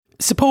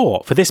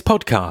Support for this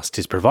podcast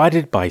is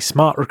provided by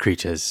Smart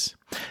Recruiters,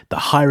 the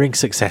hiring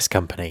success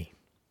company.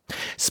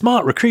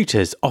 Smart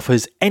Recruiters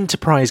offers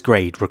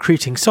enterprise-grade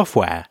recruiting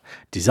software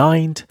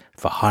designed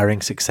for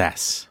hiring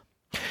success.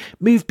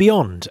 Move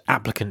beyond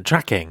applicant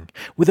tracking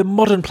with a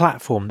modern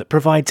platform that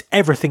provides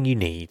everything you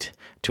need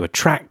to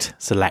attract,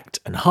 select,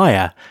 and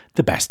hire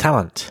the best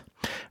talent.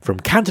 From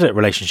candidate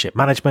relationship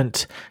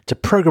management to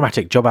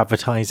programmatic job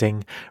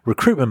advertising,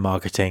 recruitment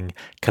marketing,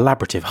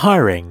 collaborative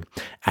hiring,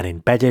 and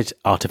embedded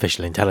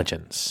artificial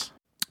intelligence.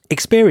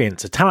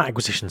 Experience a talent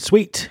acquisition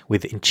suite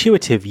with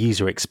intuitive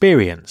user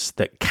experience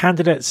that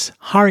candidates,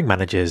 hiring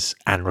managers,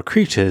 and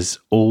recruiters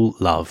all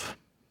love.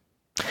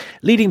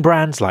 Leading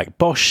brands like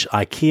Bosch,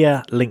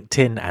 IKEA,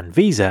 LinkedIn, and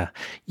Visa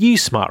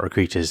use Smart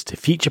Recruiters to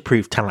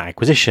future-proof talent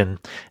acquisition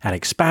and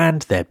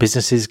expand their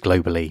businesses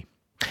globally.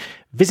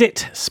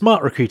 Visit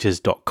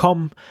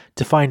smartrecruiters.com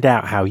to find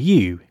out how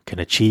you can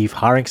achieve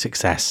hiring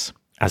success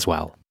as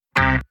well.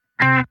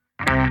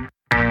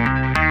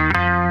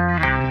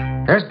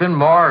 There's been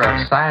more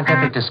of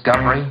scientific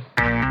discovery,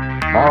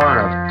 more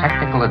of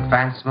technical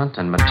advancement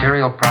and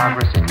material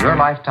progress in your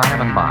lifetime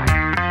and mine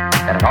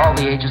than in all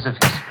the ages of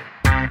history.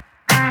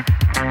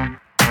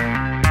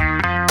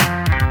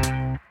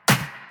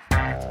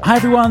 Hi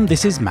everyone,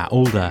 this is Matt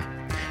Alder.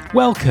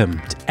 Welcome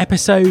to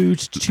episode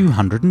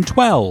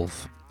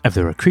 212 of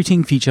the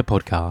Recruiting Future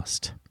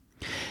podcast.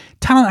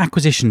 Talent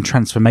acquisition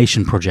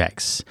transformation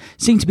projects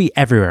seem to be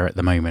everywhere at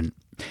the moment,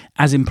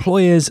 as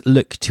employers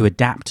look to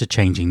adapt to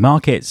changing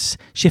markets,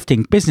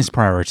 shifting business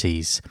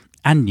priorities,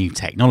 and new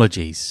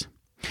technologies.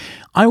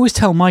 I always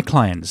tell my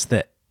clients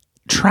that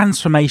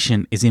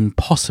transformation is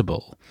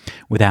impossible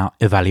without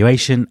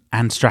evaluation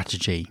and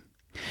strategy.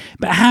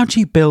 But how do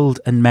you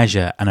build and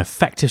measure an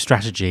effective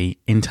strategy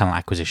in talent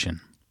acquisition?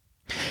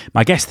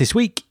 My guest this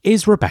week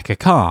is Rebecca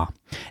Carr,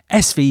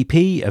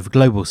 SVP of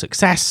Global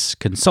Success,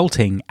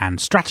 Consulting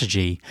and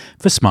Strategy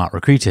for Smart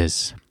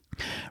Recruiters.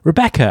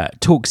 Rebecca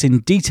talks in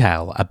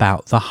detail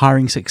about the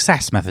hiring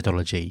success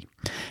methodology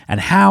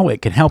and how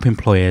it can help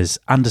employers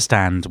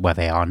understand where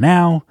they are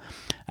now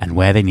and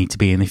where they need to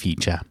be in the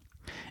future.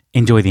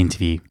 Enjoy the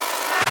interview.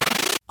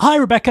 Hi,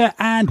 Rebecca,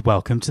 and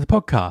welcome to the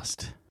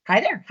podcast.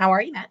 Hi there. How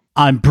are you, Matt?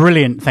 I'm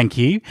brilliant, thank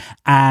you.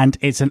 And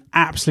it's an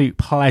absolute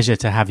pleasure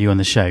to have you on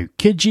the show.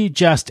 Could you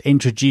just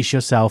introduce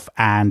yourself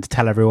and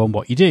tell everyone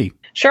what you do?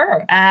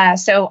 Sure.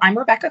 So I'm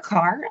Rebecca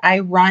Carr. I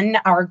run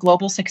our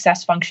global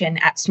success function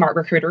at Smart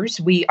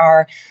Recruiters. We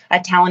are a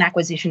talent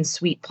acquisition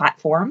suite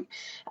platform.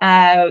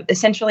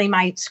 Essentially,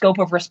 my scope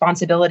of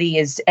responsibility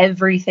is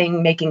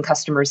everything making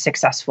customers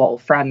successful,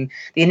 from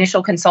the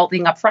initial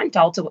consulting upfront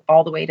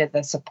all the way to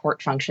the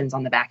support functions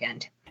on the back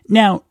end.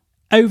 Now,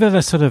 over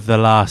the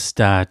last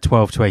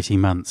 12 to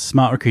 18 months,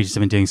 Smart Recruiters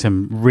have been doing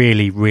some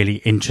really, really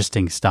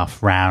interesting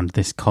stuff around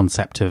this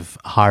concept of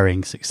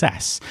hiring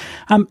success.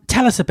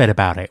 Tell us a bit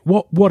about it.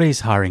 What is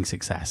hiring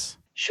success?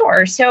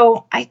 Sure.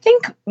 So I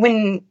think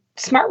when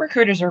Smart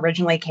Recruiters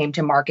originally came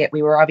to market,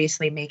 we were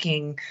obviously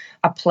making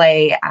a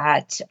play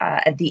at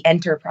the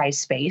enterprise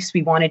space.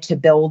 We wanted to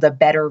build a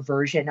better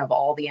version of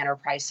all the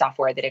enterprise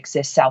software that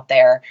exists out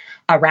there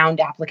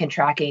around applicant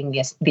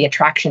tracking, the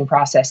attraction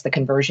process, the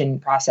conversion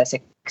process,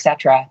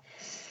 etc.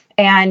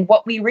 And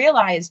what we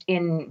realized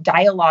in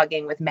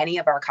dialoguing with many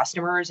of our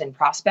customers and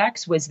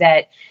prospects was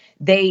that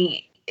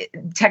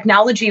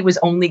technology was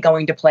only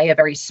going to play a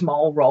very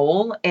small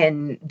role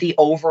in the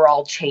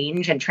overall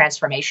change and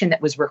transformation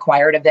that was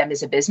required of them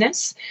as a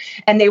business.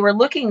 And they were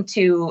looking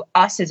to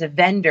us as a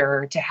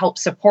vendor to help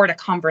support a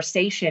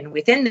conversation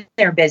within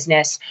their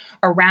business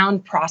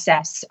around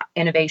process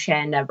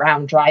innovation,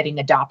 around driving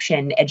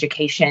adoption,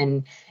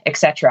 education,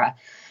 etc.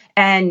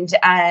 And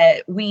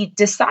we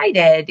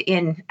decided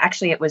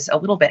it was a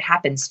little bit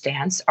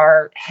happenstance,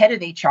 our head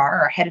of HR,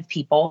 our head of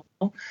people,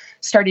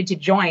 started to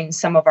join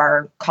some of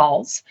our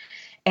calls.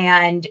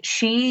 And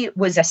she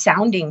was a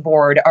sounding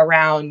board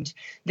around,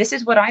 this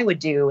is what I would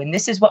do, and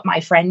this is what my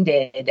friend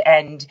did,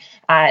 and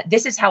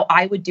this is how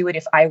I would do it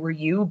if I were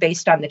you,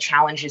 based on the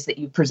challenges that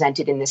you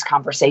presented in this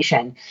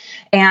conversation.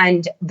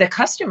 And the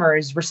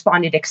customers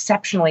responded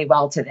exceptionally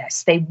well to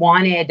this. They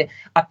wanted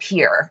a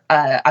peer,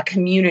 a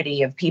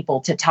community of people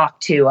to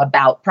talk to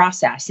about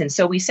process. And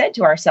so we said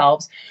to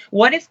ourselves,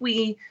 what if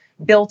we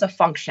built a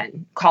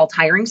function called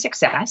Hiring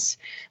Success,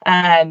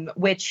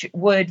 which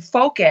would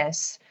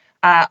focus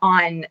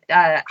on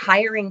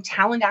hiring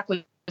talent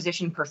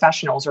acquisition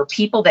professionals or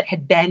people that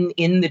had been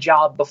in the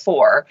job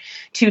before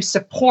to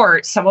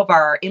support some of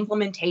our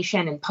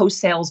implementation and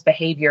post-sales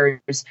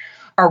behaviors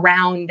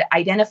around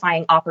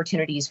identifying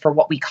opportunities for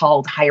what we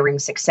called hiring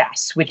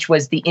success, which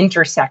was the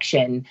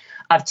intersection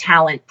of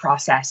talent,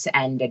 process,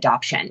 and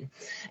adoption.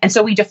 And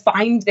so we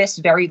defined this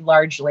very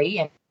largely,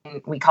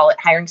 and we call it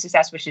hiring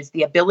success, which is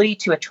the ability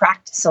to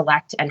attract,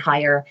 select, and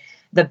hire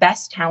the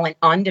best talent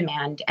on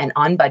demand and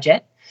on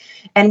budget.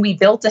 And we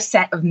built a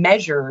set of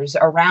measures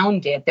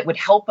around it that would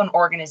help an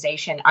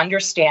organization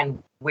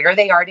understand where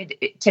they are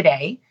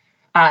today,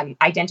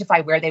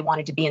 identify where they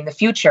wanted to be in the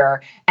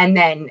future, and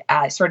then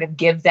sort of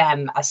give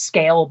them a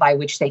scale by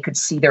which they could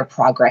see their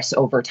progress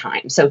over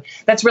time. So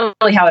that's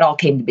really how it all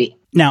came to be.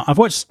 Now, I've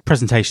watched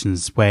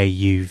presentations where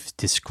you've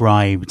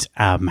described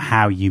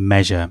how you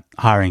measure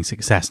hiring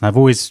success, and I've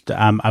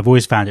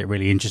always found it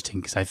really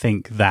interesting because I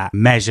think that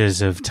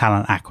measures of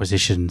talent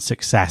acquisition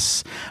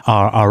success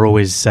are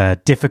always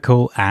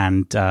difficult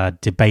and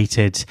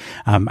debated,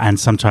 and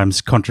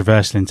sometimes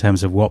controversial in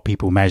terms of what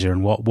people measure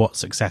and what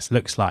success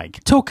looks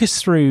like. Talk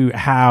us through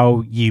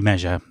how you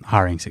measure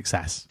hiring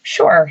success.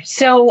 Sure.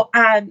 So,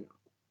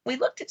 we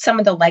looked at some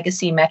of the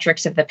legacy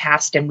metrics of the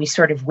past and we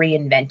sort of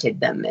reinvented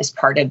them as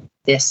part of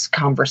this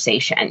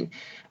conversation.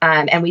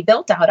 And we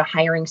built out a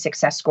hiring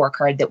success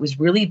scorecard that was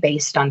really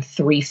based on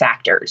 3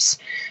 factors.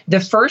 The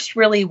first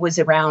really was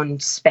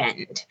around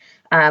spend,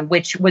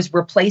 which was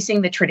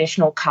replacing the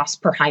traditional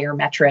cost per hire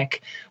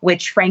metric,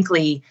 which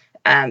frankly,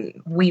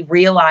 we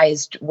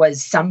realized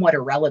was somewhat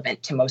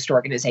irrelevant to most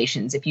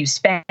organizations. If you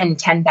spend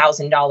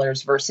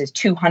 $10,000 versus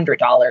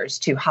 $200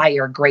 to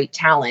hire great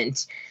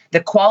talent, the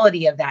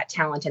quality of that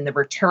talent and the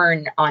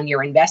return on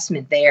your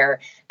investment there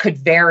could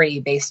vary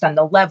based on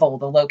the level,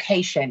 the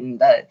location,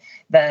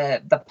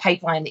 the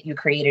pipeline that you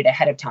created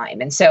ahead of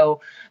time. And so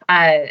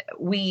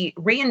we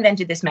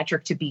reinvented this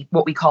metric to be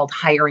what we called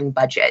hiring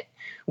budget,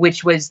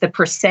 which was the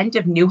percent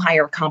of new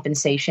hire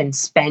compensation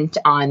spent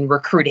on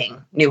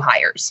recruiting new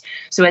hires.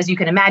 So as you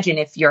can imagine,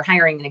 if you're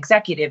hiring an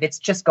executive, it's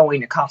just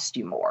going to cost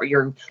you more.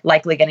 You're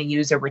likely going to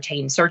use a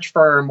retained search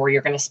firm, or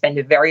you're going to spend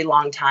a very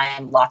long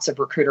time, lots of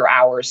recruiter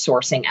hours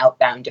sourcing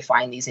outbound to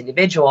find these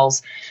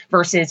individuals,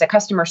 versus a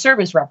customer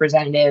service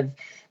representative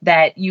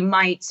that you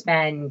might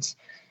spend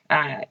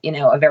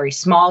a very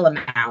small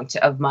amount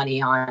of money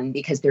on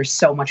because there's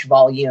so much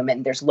volume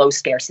and there's low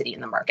scarcity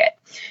in the market.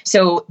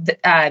 So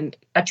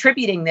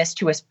attributing this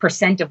to a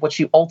percent of what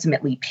you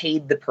ultimately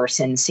paid the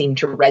person seemed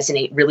to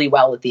resonate really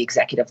well at the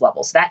executive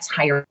level. So that's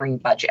hiring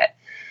budget.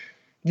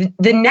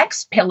 The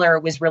next pillar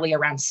was really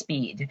around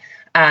speed.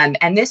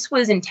 And this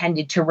was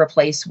intended to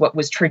replace what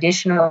was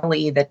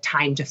traditionally the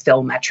time to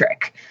fill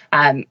metric.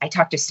 I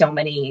talked to so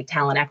many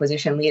talent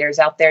acquisition leaders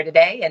out there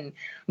today, and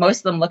most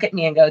of them look at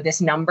me and go, this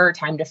number,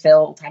 time to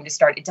fill, time to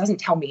start, it doesn't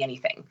tell me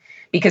anything.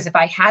 Because if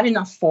I had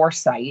enough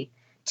foresight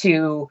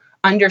to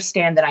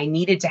understand that I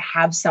needed to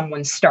have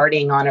someone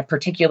starting on a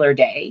particular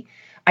day,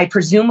 I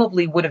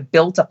presumably would have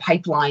built a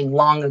pipeline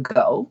long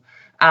ago.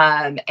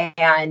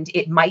 And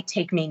it might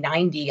take me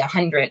 90,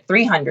 100,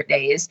 300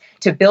 days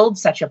to build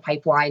such a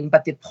pipeline.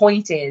 But the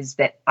point is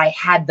that I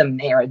had them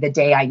there the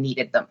day I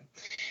needed them.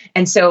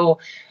 And so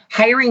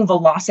hiring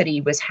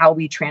velocity was how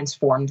we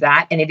transformed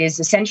that. And it is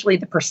essentially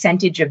the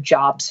percentage of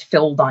jobs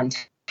filled on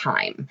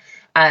time.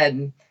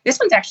 This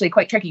one's actually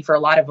quite tricky for a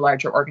lot of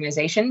larger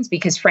organizations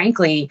because,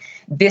 frankly,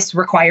 this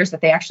requires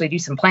that they actually do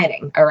some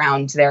planning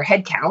around their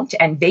headcount.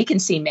 And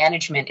vacancy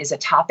management is a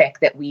topic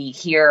that we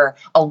hear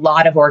a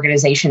lot of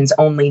organizations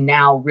only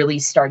now really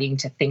starting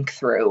to think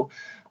through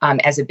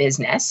as a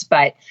business.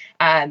 But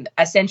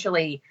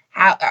essentially,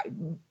 how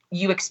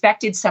you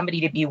expected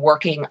somebody to be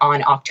working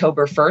on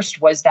October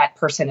 1st. Was that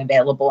person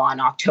available on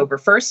October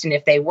 1st? And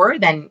if they were,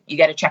 then you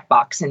get a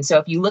checkbox. And so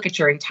if you look at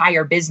your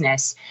entire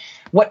business,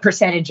 what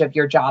percentage of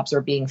your jobs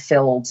are being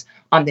filled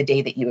on the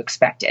day that you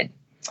expected?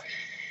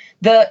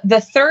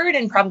 The third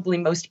and probably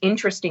most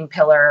interesting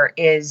pillar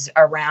is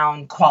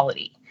around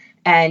quality.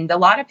 And a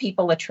lot of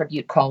people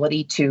attribute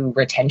quality to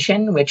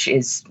retention, which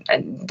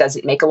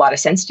doesn't make a lot of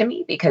sense to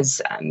me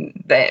because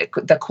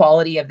the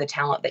quality of the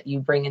talent that you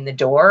bring in the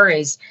door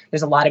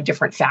there's a lot of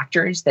different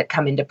factors that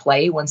come into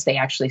play once they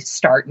actually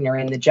start and are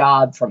in the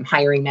job, from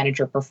hiring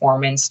manager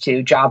performance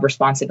to job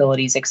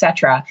responsibilities, et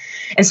cetera.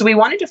 And so we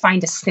wanted to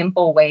find a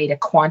simple way to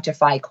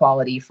quantify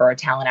quality for a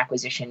talent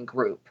acquisition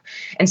group.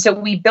 And so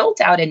we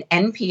built out an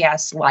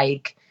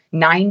NPS-like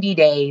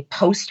 90-day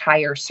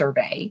post-hire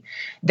survey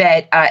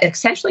that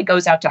essentially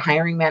goes out to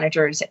hiring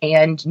managers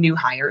and new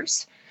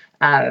hires,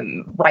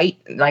 right,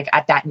 like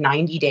at that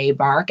 90-day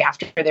mark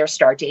after their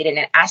start date, and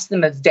it asks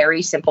them a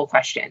very simple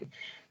question: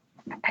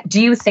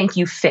 do you think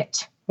you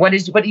fit? What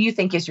do you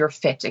think is your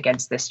fit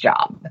against this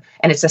job?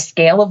 And it's a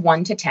scale of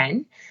 1 to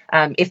 10.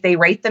 If they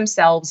rate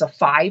themselves a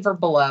 5 or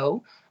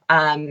below,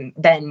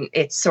 then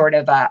it's sort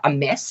of a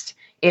miss.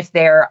 If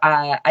they're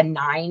a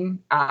 9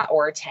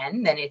 or a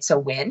 10, then it's a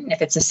win.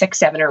 If it's a 6,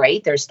 7, or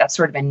 8, that's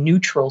sort of a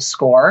neutral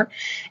score.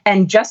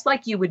 And just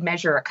like you would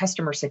measure a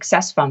customer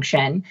success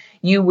function,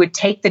 you would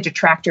take the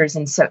detractors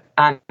and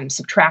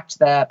subtract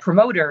the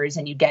promoters,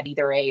 and you get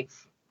either a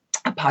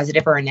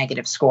positive or a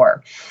negative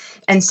score.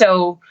 And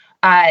so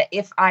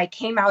if I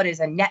came out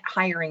as a net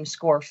hiring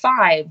score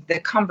 5,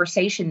 the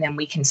conversation then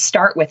we can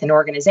start with an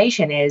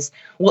organization is,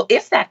 well,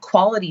 if that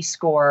quality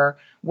score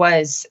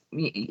was,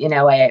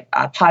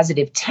 a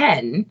positive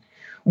 10,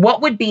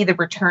 what would be the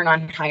return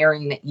on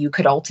hiring that you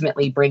could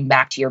ultimately bring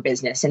back to your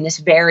business? And this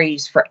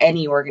varies for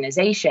any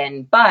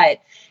organization,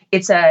 but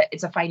it's a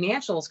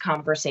financials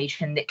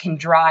conversation that can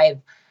drive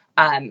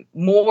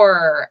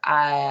more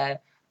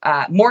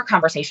more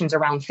conversations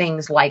around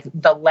things like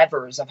the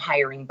levers of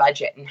hiring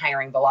budget and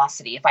hiring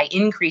velocity. If I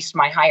increased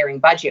my hiring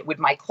budget, would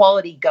my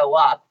quality go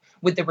up?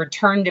 Would the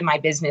return to my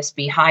business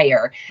be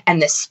higher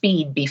and the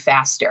speed be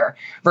faster?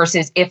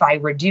 Versus if I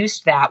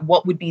reduced that,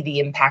 what would be the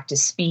impact to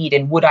speed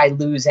and would I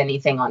lose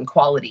anything on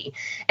quality?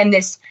 And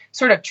this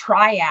sort of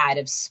triad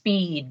of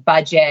speed,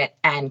 budget,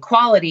 and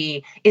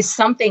quality is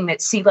something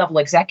that C-level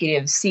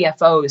executives,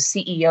 CFOs,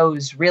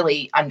 CEOs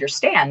really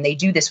understand. They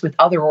do this with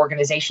other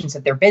organizations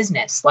of their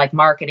business, like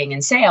marketing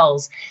and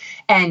sales,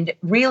 and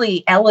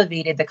really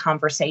elevated the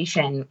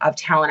conversation of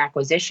talent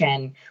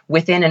acquisition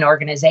within an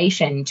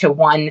organization to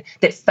one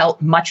that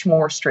felt much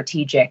more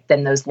strategic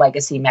than those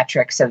legacy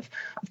metrics of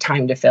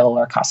time to fill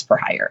or cost per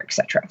hire, et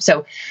cetera.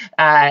 So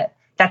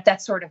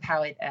that's sort of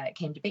how it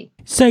came to be.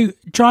 So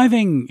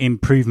driving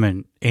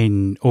improvement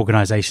in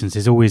organizations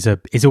is always a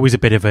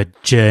bit of a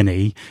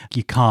journey.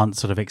 You can't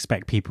sort of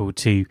expect people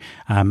to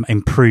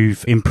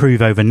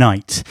improve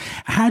overnight.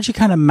 How do you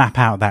kind of map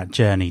out that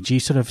journey? Do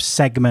you sort of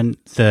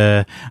segment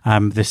the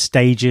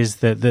stages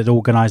that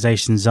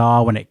organizations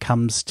are when it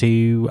comes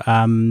to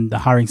the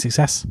hiring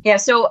success? Yeah,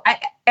 so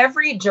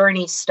every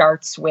journey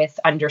starts with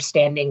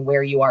understanding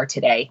where you are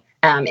today.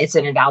 It's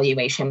an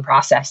evaluation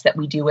process that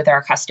we do with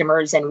our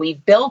customers, and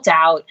we've built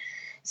out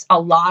a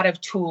lot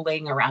of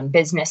tooling around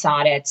business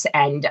audits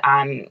and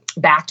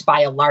backed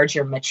by a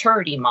larger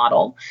maturity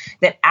model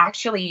that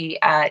actually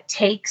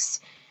takes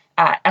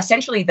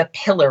essentially the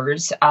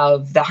pillars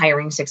of the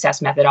hiring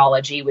success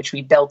methodology, which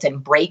we built,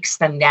 and breaks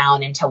them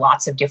down into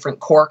lots of different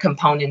core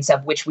components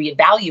of which we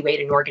evaluate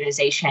an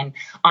organization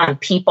on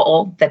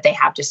people that they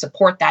have to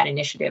support that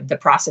initiative, the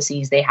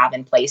processes they have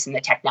in place, and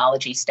the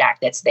technology stack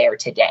that's there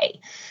today.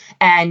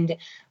 And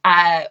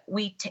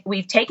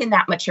we've taken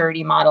that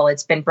maturity model.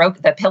 It's been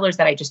broken. The pillars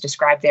that I just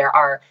described there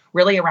are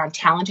really around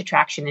talent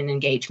attraction and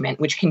engagement,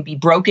 which can be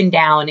broken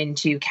down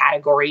into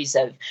categories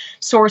of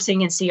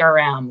sourcing and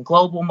CRM,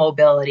 global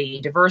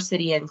mobility,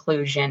 diversity and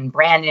inclusion,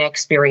 brand and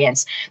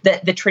experience,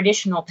 the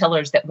traditional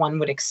pillars that one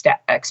would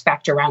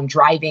expect around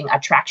driving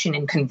attraction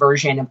and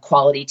conversion of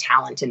quality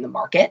talent in the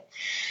market.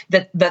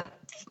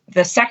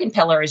 The second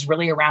pillar is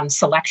really around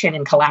selection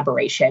and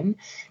collaboration.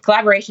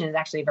 Collaboration is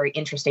actually a very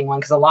interesting one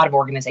because a lot of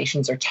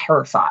organizations are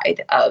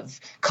terrified of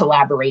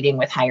collaborating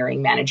with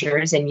hiring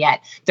managers. And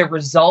yet the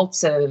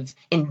results of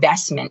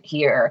investment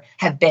here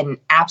have been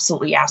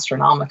absolutely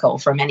astronomical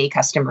for many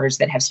customers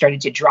that have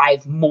started to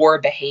drive more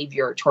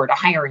behavior toward a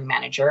hiring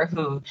manager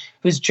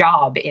whose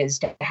job is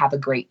to have a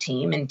great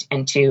team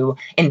and to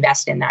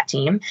invest in that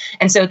team.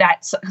 And so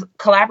that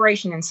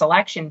collaboration and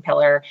selection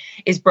pillar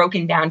is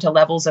broken down to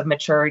levels of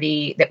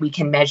maturity that we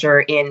can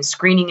measure in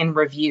screening and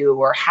review,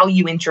 or how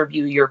you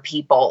interview your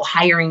people,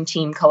 hiring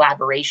team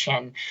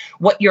collaboration,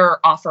 what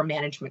your offer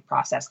management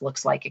process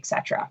looks like, et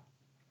cetera.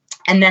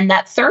 And then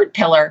that third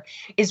pillar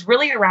is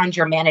really around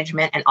your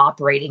management and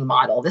operating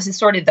model. This is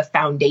sort of the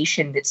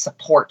foundation that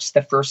supports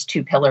the first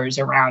two pillars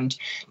around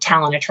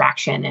talent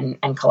attraction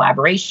and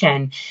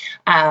collaboration.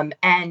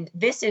 And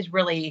this is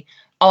really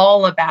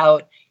all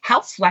about how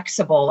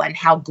flexible and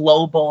how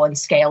global and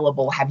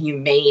scalable have you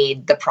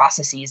made the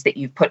processes that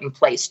you've put in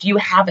place? Do you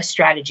have a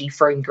strategy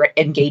for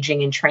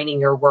engaging and training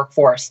your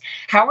workforce?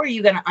 How are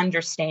you going to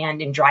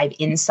understand and drive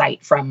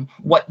insight from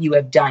what you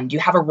have done? Do you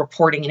have a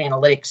reporting and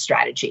analytics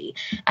strategy?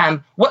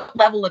 What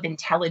level of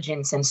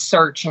intelligence and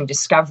search and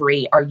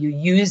discovery are you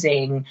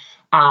using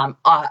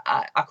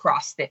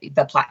across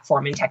the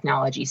platform and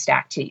technology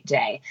stack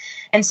today?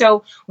 And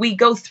so we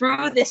go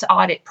through this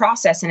audit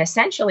process, and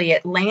essentially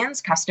it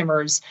lands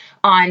customers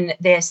on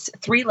this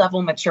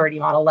 3-level maturity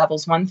model,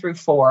 levels 1 through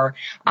 4,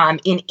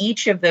 in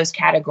each of those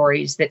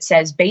categories that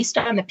says, based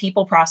on the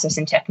people, process,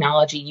 and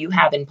technology you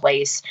have in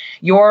place,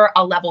 you're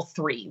a level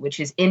 3, which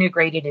is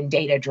integrated and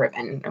data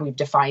driven, and we've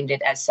defined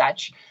it as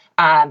such,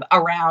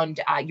 around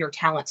your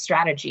talent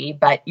strategy,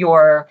 but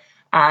your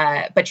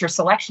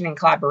selection and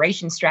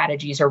collaboration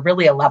strategies are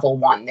really a level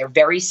 1. They're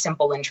very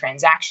simple and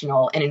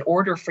transactional. And in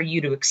order for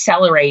you to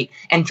accelerate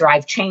and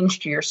drive change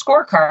to your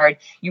scorecard,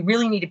 you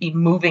really need to be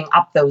moving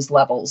up those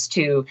levels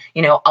to,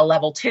 a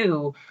level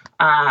 2,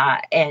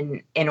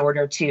 in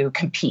order to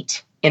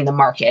compete in the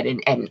market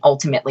and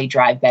ultimately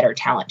drive better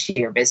talent to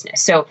your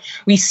business. So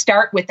we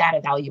start with that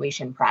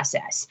evaluation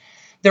process.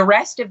 The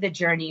rest of the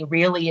journey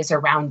really is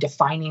around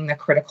defining the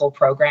critical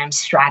programs,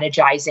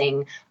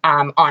 strategizing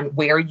on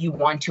where you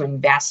want to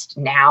invest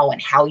now and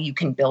how you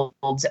can build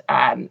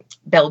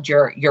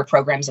your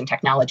programs and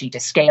technology to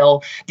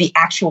scale, the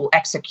actual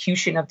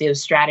execution of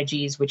those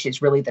strategies, which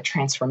is really the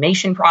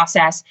transformation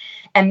process.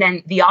 And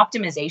then the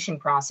optimization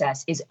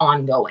process is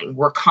ongoing.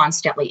 We're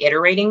constantly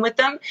iterating with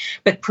them,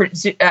 but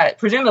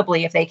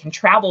presumably if they can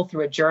travel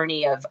through a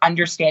journey of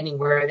understanding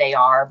where they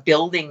are,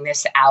 building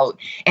this out,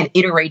 and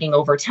iterating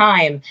over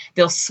time,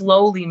 they'll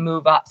slowly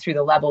move up through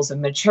the levels of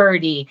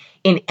maturity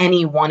in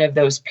any one of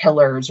those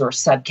pillars or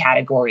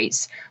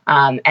subcategories.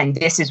 And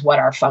this is what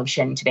our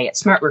function today at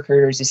Smart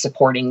Recruiters is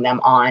supporting them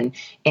on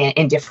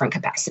in different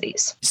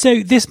capacities. So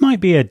this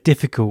might be a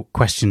difficult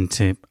question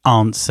to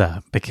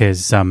answer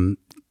because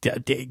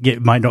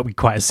it might not be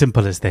quite as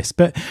simple as this,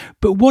 but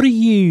what are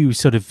you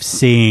sort of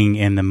seeing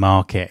in the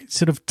market?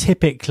 Sort of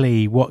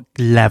typically, what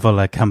level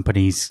are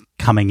companies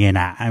coming in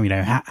at? You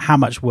know, how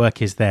much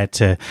work is there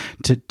to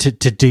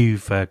do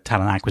for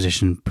talent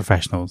acquisition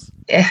professionals?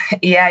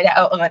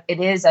 Yeah, it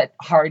is a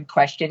hard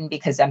question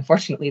because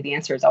unfortunately the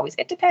answer is always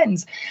it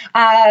depends.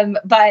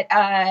 But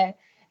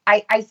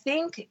I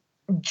think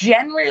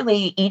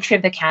generally each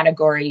of the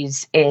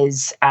categories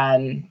is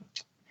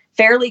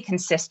fairly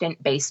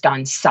consistent based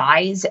on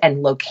size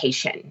and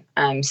location.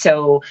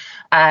 So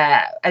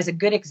as a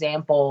good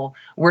example,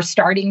 we're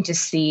starting to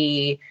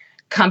see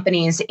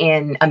companies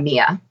in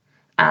EMEA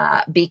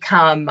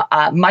become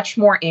much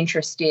more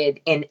interested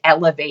in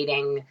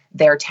elevating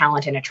their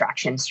talent and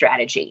attraction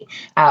strategy.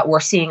 We're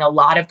seeing a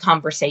lot of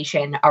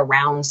conversation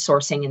around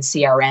sourcing and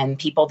CRM,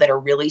 people that are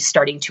really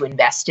starting to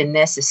invest in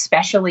this,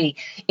 especially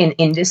in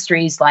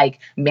industries like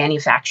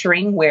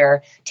manufacturing,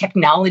 where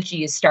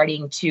technology is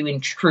starting to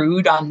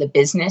intrude on the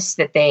business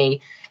that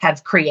they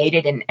have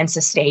created and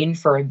sustained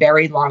for a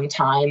very long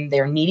time.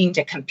 They're needing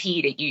to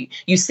compete.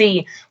 You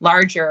see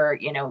larger,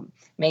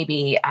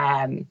 maybe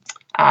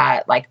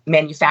like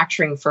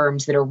manufacturing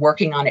firms that are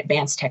working on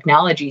advanced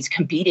technologies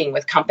competing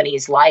with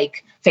companies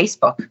like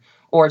Facebook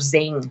or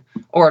Zing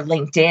or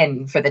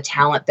LinkedIn for the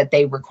talent that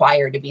they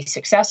require to be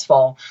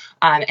successful.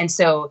 And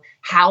so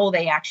how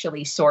they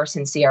actually source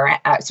and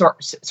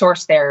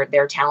source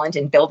their talent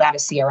and build out a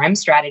CRM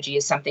strategy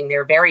is something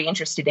they're very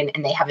interested in,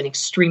 and they have an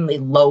extremely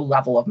low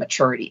level of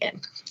maturity in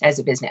as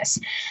a business.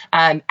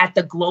 At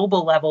the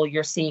global level,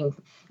 you're seeing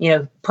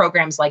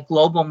programs like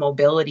global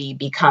mobility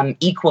become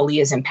equally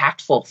as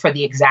impactful for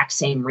the exact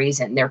same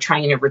reason. They're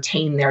trying to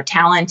retain their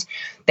talent.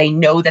 They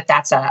know that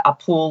that's a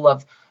pool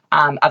of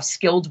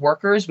skilled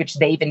workers, which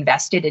they've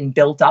invested and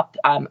built up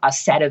a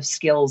set of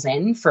skills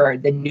in for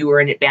the newer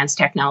and advanced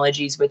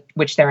technologies with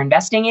which they're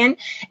investing in.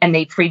 And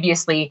they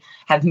previously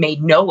have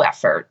made no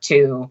effort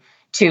to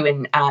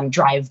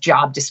drive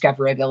job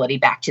discoverability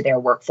back to their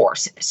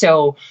workforce.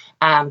 So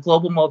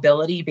global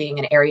mobility being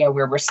an area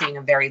where we're seeing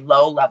a very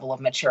low level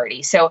of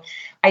maturity. So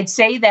I'd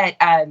say that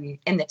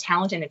in the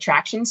talent and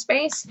attraction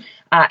space,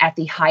 at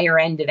the higher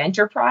end of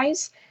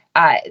enterprise,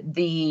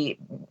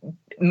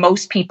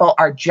 most people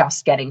are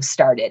just getting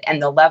started,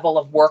 and the level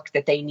of work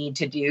that they need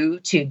to do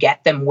to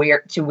get them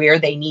where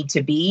they need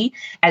to be,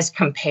 as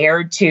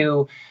compared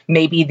to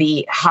maybe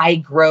the high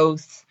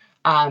growth,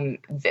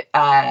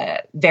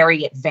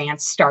 very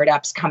advanced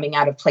startups coming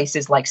out of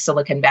places like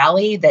Silicon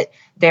Valley, that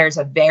there's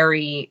a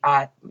very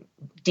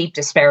deep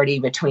disparity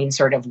between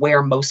sort of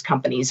where most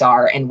companies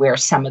are and where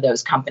some of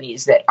those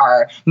companies that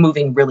are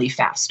moving really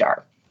fast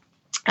are.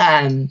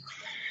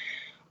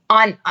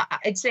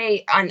 I'd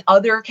say on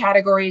other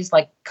categories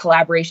like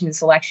collaboration and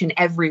selection,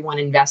 everyone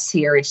invests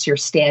here. It's your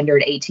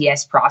standard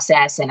ATS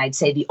process. And I'd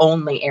say the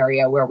only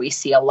area where we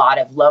see a lot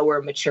of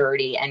lower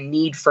maturity and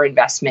need for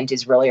investment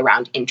is really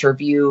around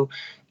interview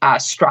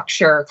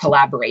structure,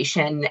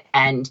 collaboration,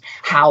 and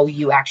how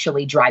you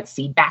actually drive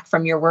feedback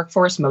from your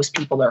workforce. Most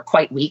people are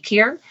quite weak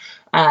here.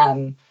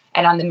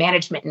 And on the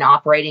management and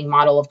operating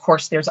model, of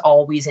course, there's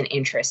always an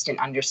interest in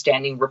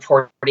understanding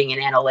reporting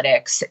and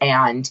analytics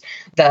and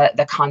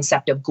the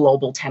concept of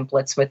global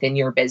templates within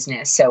your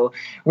business. So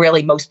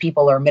really, most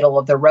people are middle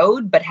of the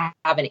road, but have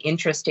an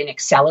interest in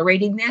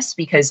accelerating this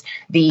because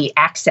the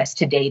access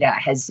to data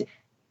has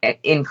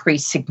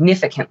increased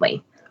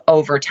significantly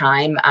over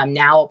time.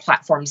 Now,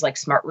 platforms like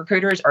Smart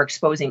Recruiters are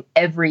exposing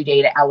every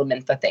data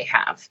element that they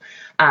have.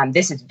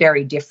 This is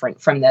very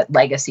different from the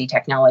legacy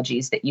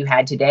technologies that you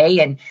had today.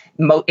 And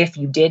if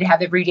you did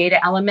have every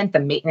data element, the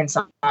maintenance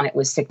on it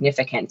was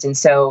significant. And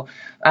so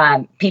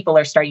people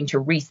are starting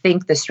to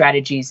rethink the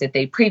strategies that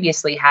they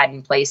previously had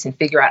in place and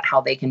figure out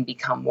how they can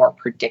become more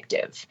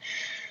predictive.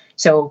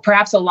 So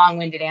perhaps a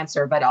long-winded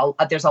answer, but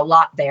there's a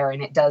lot there,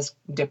 and it does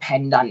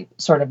depend on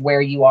sort of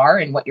where you are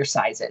and what your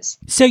size is.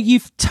 So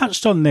you've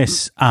touched on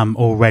this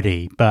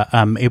already, but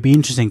it'd be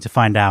interesting to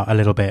find out a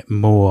little bit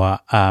more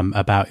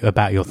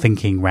about your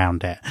thinking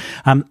around it.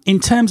 In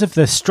terms of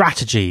the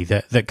strategy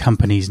that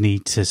companies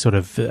need to sort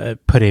of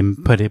put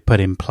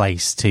in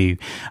place to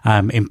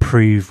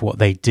improve what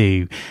they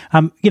do,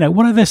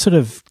 what are the sort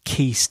of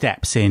key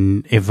steps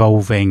in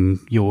evolving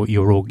your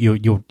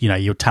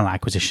talent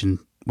acquisition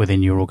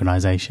within your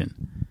organization?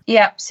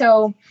 Yeah,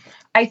 so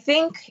I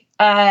think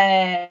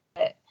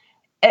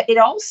it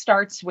all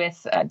starts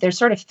with, there's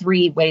sort of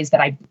three ways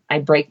that I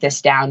break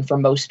this down for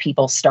most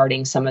people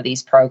starting some of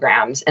these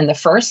programs. And the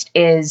first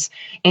is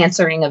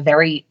answering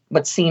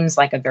what seems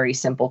like a very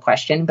simple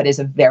question, but is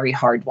a very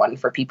hard one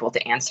for people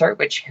to answer,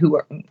 which who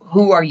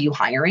are you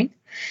hiring?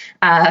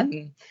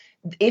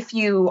 If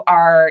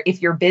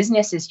your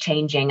business is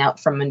changing out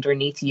from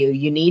underneath you,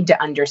 you need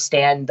to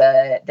understand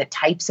the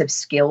types of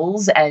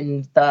skills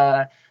and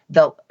the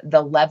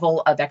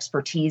level of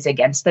expertise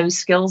against those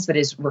skills that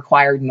is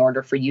required in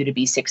order for you to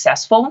be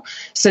successful,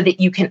 so that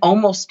you can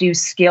almost do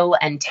skill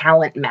and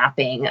talent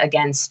mapping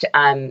against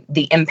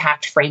the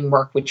impact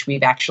framework, which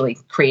we've actually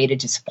created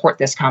to support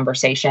this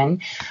conversation,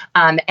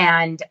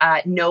 and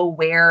know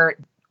where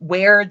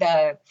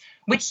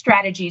which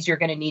strategies you're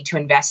going to need to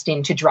invest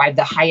in to drive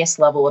the highest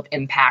level of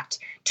impact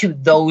to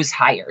those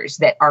hires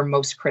that are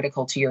most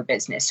critical to your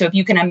business. So if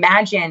you can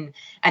imagine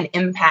an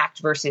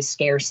impact versus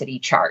scarcity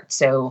chart,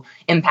 so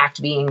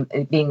impact being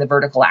the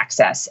vertical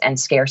axis and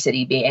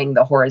scarcity being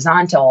the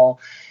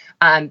horizontal,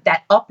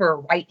 that upper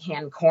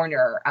right-hand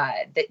corner,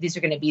 these are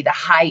going to be the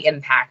high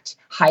impact,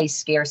 high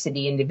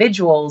scarcity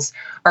individuals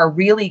are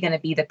really going to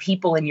be the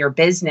people in your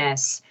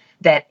business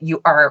that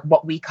you are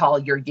what we call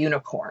your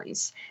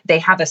unicorns. They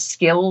have a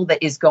skill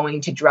that is going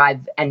to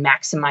drive and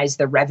maximize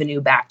the revenue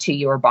back to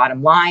your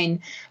bottom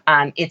line.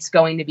 It's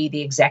going to be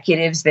the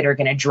executives that are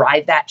going to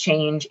drive that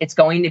change. It's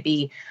going to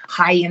be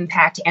high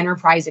impact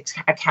enterprise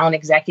account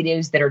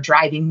executives that are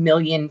driving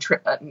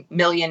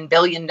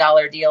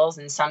billion-dollar deals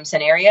in some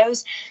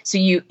scenarios. So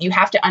you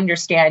have to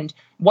understand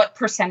what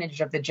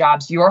percentage of the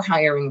jobs you're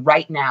hiring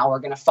right now are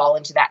going to fall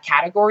into that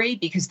category,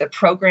 because the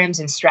programs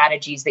and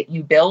strategies that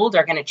you build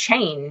are going to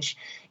change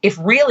if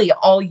really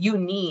all you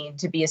need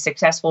to be a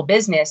successful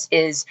business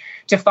is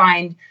to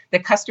find the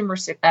customer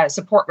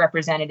support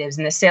representatives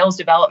and the sales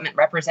development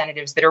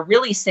representatives that are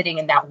really sitting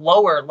in that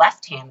lower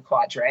left-hand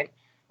quadrant,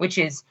 which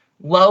is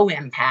low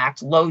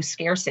impact, low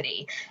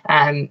scarcity,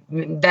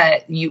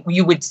 that you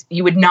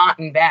would not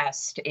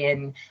invest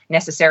in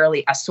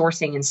necessarily a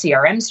sourcing and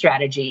CRM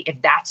strategy if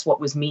that's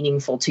what was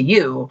meaningful to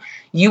you.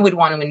 You would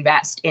want to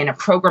invest in a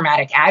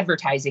programmatic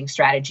advertising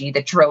strategy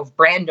that drove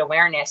brand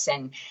awareness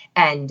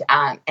and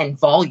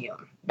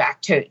volume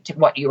back to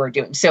what you are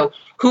doing. So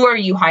who are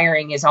you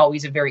hiring is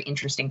always a very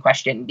interesting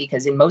question,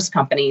 because in most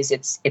companies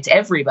it's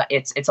everybody,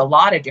 it's a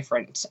lot of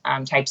different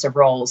types of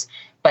roles,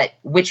 but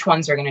which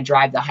ones are going to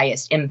drive the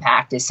highest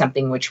impact is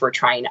something which we're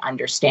trying to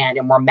understand,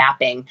 and we're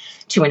mapping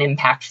to an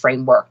impact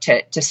framework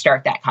to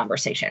start that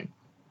conversation.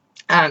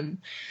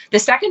 The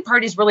second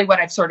part is really what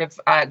I've sort of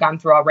gone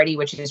through already,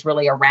 which is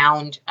really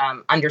around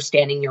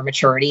understanding your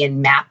maturity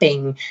and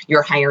mapping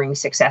your hiring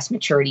success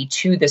maturity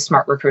to the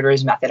Smart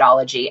Recruiters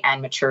methodology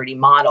and maturity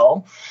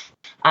model.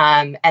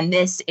 And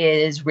this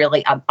is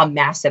really a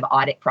massive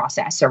audit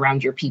process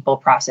around your people,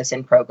 process,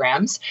 and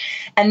programs.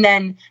 And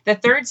then the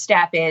third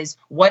step is,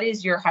 what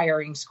is your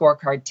hiring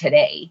scorecard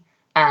today?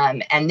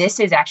 And this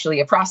is actually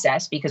a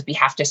process, because we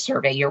have to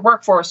survey your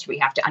workforce. We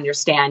have to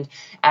understand,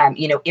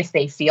 if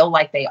they feel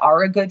like they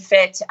are a good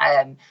fit.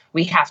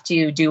 We have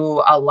to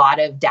do a lot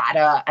of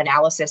data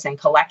analysis and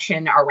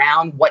collection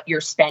around what you're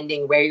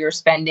spending, where you're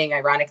spending.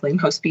 Ironically,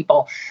 most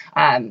people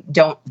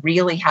don't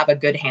really have a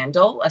good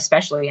handle,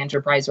 especially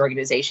enterprise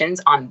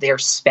organizations, on their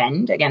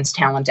spend against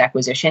talent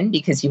acquisition,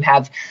 because you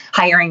have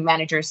hiring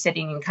managers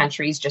sitting in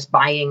countries just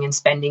buying and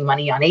spending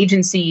money on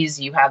agencies.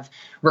 You have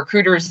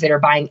recruiters that are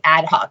buying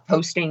ad hoc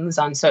postings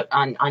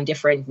on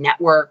different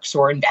networks,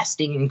 or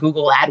investing in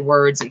Google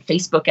AdWords and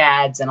Facebook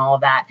ads and all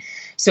of that.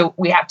 So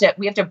we have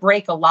to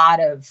break a lot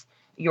of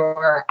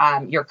your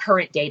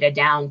current data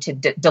down to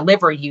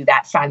deliver you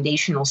that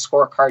foundational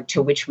scorecard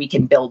to which we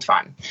can build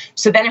from.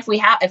 So then if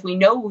we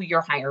know who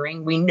you're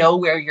hiring, we know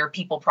where your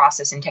people,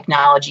 process, and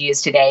technology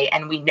is today,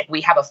 and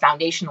we have a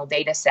foundational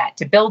data set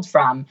to build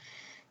from,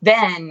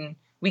 then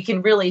we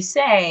can really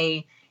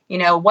say,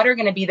 what are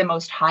going to be the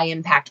most high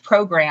impact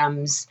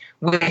programs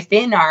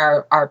within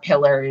our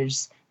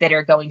pillars that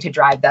are going to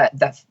drive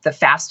the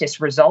fastest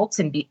results,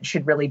 and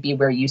should really be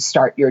where you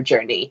start your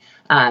journey,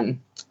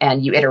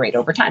 and you iterate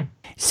over time.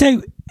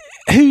 So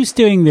who's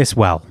doing this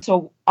well?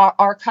 So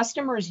our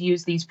customers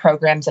use these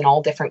programs in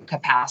all different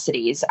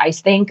capacities. I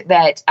think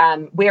that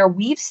where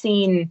we've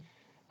seen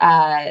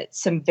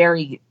some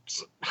very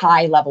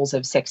high levels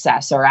of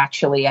success are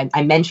actually,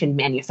 I mentioned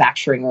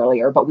manufacturing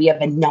earlier, but we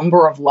have a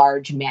number of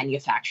large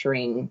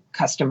manufacturing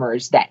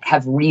customers that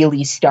have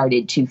really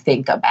started to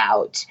think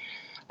about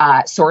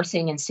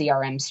sourcing and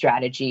CRM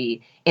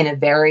strategy in a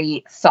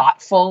very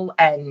thoughtful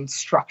and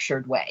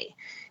structured way.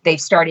 They've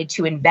started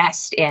to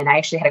invest in, I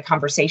actually had a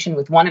conversation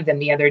with one of them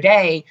the other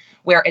day,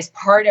 where as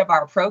part of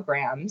our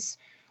programs,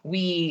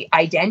 we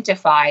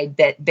identified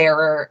that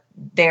their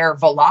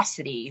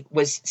velocity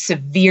was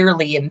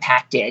severely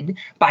impacted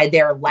by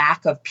their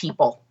lack of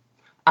people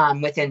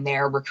within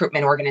their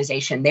recruitment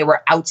organization. They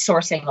were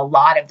outsourcing a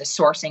lot of the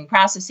sourcing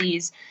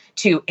processes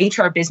to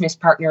HR business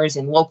partners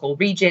in local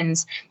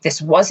regions.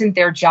 This wasn't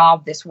their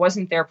job. This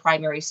wasn't their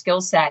primary skill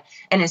set.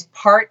 And as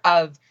part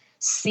of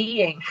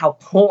seeing how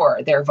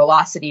poor their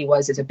velocity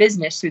was as a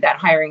business through that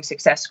hiring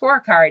success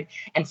scorecard,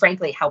 and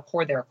frankly, how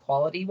poor their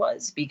quality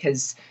was,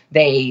 because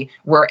they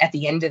were at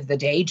the end of the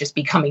day just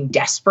becoming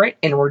desperate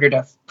in order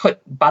to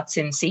put butts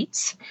in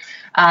seats.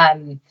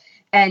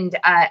 And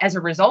as a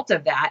result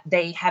of that,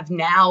 they have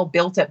now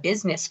built a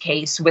business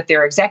case with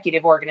their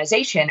executive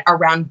organization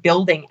around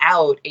building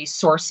out a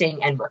sourcing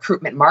and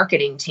recruitment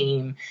marketing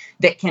team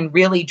that can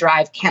really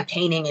drive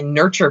campaigning and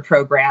nurture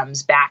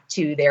programs back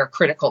to their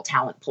critical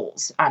talent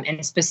pools,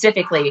 and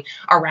specifically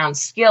around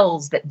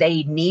skills that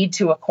they need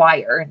to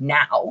acquire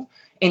now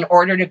in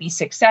order to be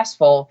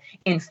successful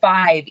in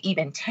 5,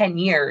 even 10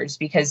 years,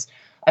 because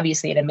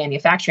obviously in a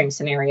manufacturing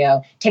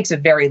scenario, takes a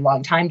very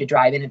long time to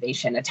drive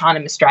innovation.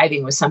 Autonomous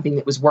driving was something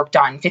that was worked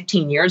on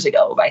 15 years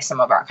ago by some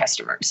of our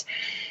customers.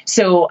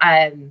 So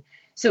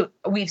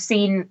we've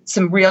seen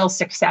some real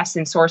success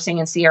in sourcing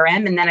and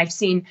CRM, and then I've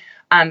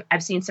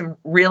seen some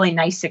really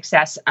nice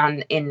success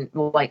in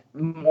like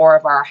more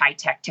of our high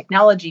tech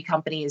technology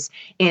companies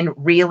in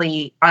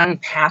really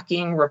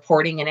unpacking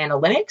reporting and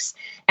analytics.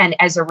 And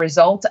as a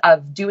result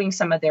of doing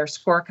some of their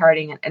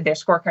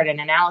scorecard and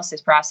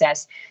analysis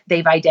process,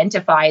 they've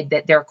identified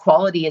that their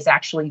quality is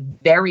actually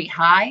very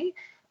high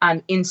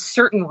in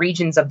certain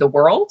regions of the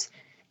world.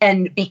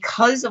 And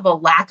because of a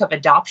lack of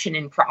adoption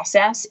in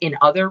process in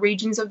other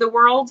regions of the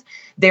world,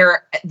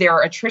 their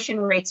attrition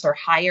rates are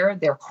higher,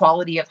 their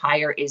quality of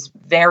hire is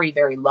very,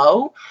 very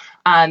low.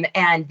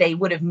 And they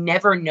would have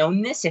never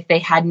known this if they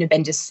hadn't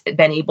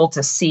been able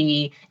to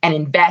see and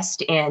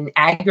invest in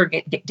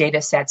aggregate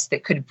data sets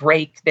that could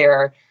break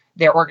their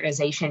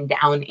organization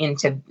down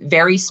into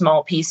very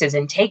small pieces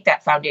and take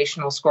that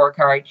foundational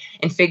scorecard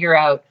and figure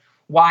out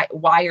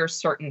why are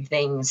certain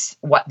things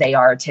what they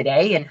are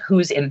today and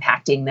who's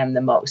impacting them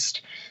the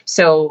most.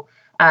 So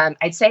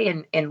I'd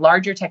say in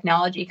larger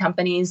technology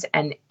companies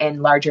and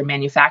larger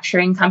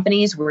manufacturing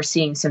companies, we're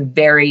seeing some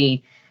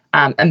very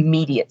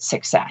immediate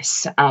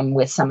success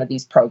with some of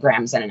these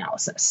programs and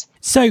analysis.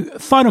 So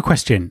final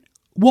question.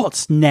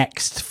 What's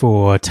next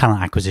for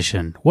talent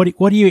acquisition? What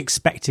are you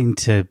expecting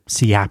to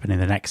see happen in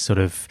the next sort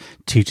of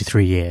 2 to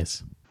 3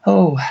 years?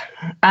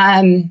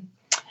 I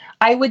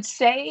would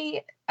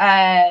say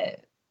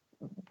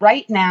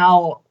right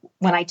now,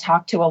 when I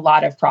talk to a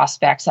lot of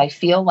prospects, I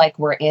feel like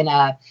we're in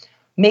a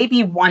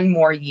maybe one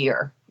more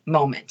year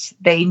moment.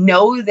 They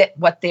know that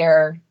what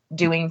they're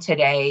doing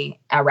today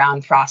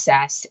around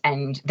process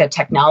and the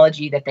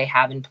technology that they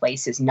have in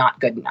place is not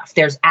good enough.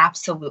 There's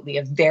absolutely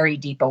a very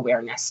deep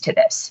awareness to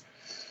this.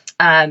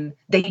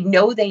 They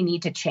know they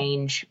need to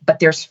change, but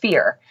there's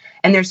fear.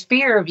 And there's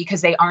fear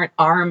because they aren't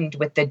armed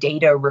with the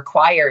data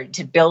required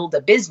to build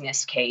a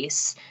business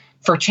case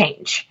for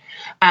change.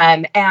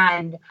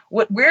 And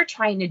what we're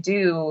trying to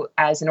do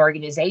as an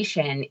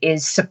organization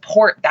is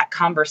support that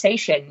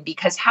conversation,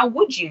 because how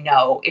would you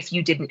know if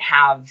you didn't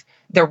have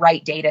the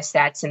right data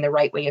sets and the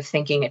right way of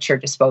thinking at your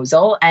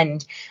disposal?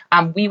 And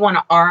we want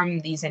to arm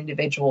these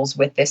individuals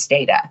with this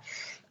data.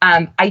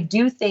 I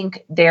do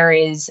think there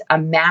is a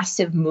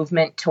massive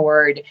movement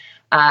toward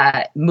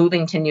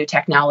moving to new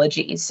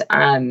technologies.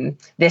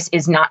 This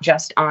is not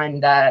just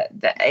on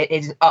it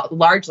is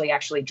largely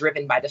actually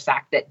driven by the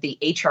fact that the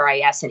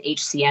HRIS and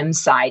HCM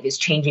side is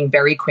changing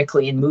very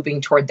quickly and moving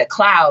toward the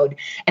cloud.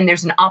 And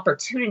there's an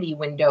opportunity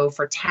window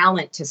for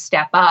talent to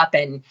step up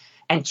and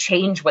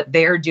change what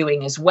they're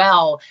doing as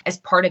well as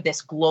part of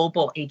this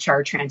global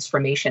HR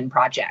transformation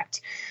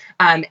project.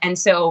 And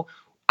so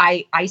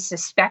I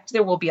suspect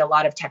there will be a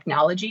lot of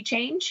technology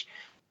change,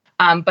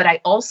 but I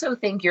also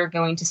think you're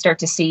going to start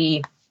to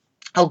see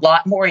a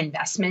lot more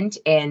investment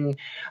in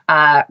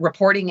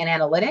reporting and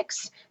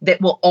analytics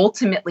that will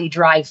ultimately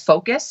drive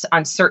focus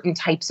on certain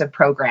types of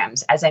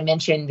programs. As I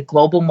mentioned,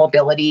 global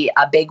mobility,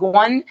 a big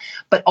one,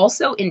 but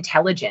also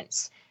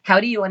intelligence. How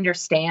do you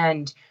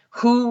understand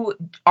who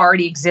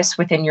already exists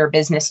within your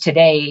business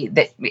today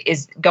that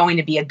is going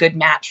to be a good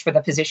match for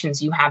the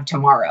positions you have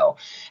tomorrow?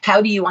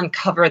 How do you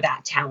uncover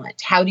that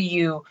talent? How do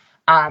you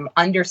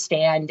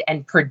understand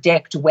and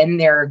predict when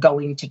they're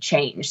going to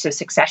change? So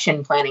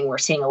succession planning, we're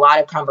seeing a lot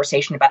of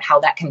conversation about how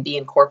that can be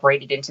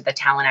incorporated into the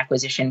talent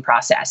acquisition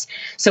process.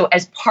 So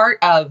as part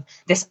of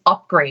this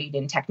upgrade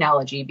in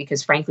technology,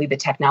 because frankly, the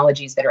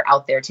technologies that are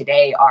out there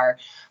today are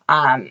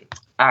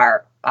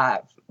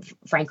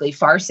frankly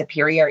far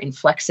superior in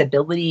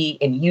flexibility,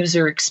 in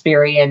user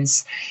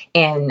experience,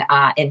 in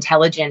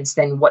intelligence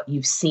than what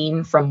you've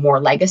seen from more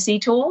legacy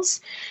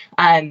tools.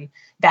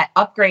 That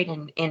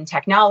upgrade in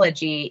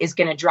technology is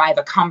going to drive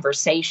a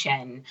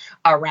conversation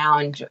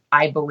around,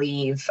 I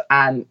believe,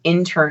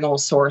 internal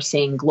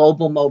sourcing,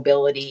 global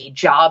mobility,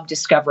 job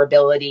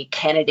discoverability,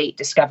 candidate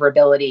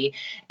discoverability,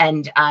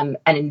 and an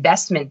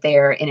investment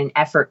there in an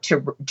effort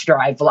to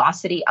drive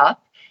velocity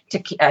up,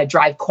 to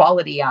drive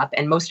quality up,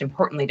 and most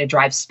importantly, to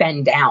drive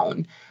spend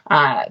down,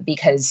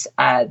 because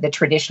the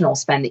traditional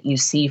spend that you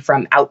see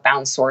from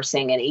outbound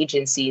sourcing and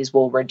agencies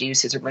will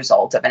reduce as a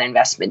result of an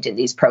investment in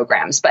these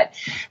programs. But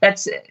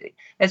that's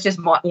just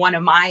one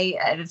of my,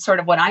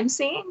 sort of what I'm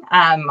seeing.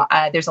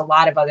 There's a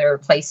lot of other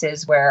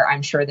places where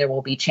I'm sure there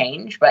will be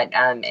change, but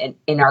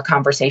in our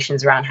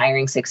conversations around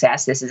hiring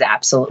success, this is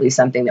absolutely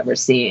something that we're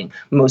seeing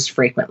most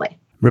frequently.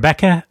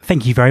 Rebecca,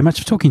 thank you very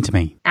much for talking to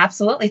me.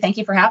 Absolutely. Thank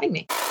you for having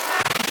me.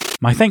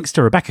 My thanks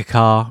to Rebecca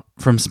Carr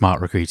from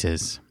Smart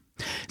Recruiters.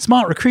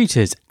 Smart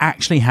Recruiters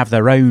actually have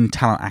their own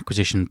talent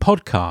acquisition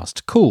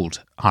podcast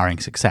called Hiring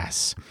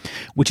Success,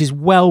 which is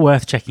well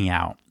worth checking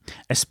out,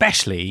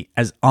 especially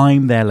as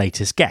I'm their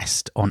latest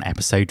guest on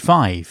episode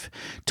 5,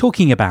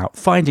 talking about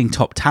finding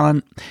top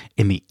talent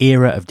in the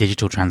era of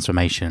digital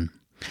transformation.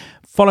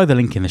 Follow the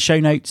link in the show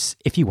notes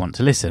if you want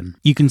to listen.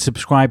 You can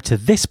subscribe to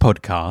this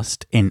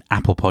podcast in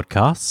Apple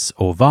Podcasts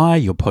or via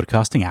your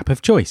podcasting app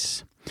of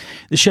choice.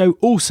 The show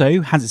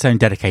also has its own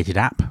dedicated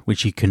app,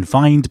 which you can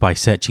find by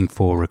searching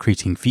for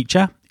Recruiting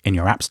Feature in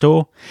your app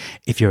store.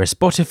 If you're a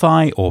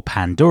Spotify or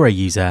Pandora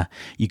user,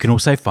 you can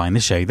also find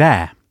the show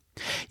there.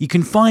 You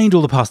can find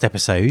all the past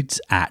episodes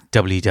at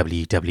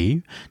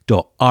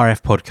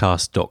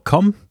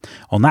www.rfpodcast.com.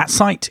 On that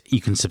site,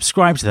 you can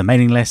subscribe to the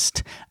mailing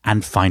list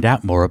and find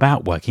out more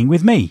about working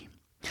with me.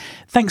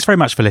 Thanks very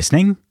much for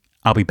listening.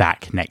 I'll be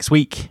back next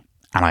week,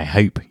 and I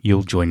hope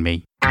you'll join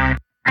me.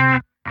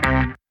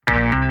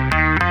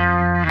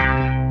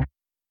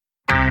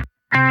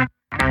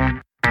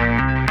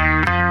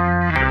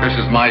 This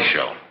is my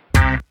show.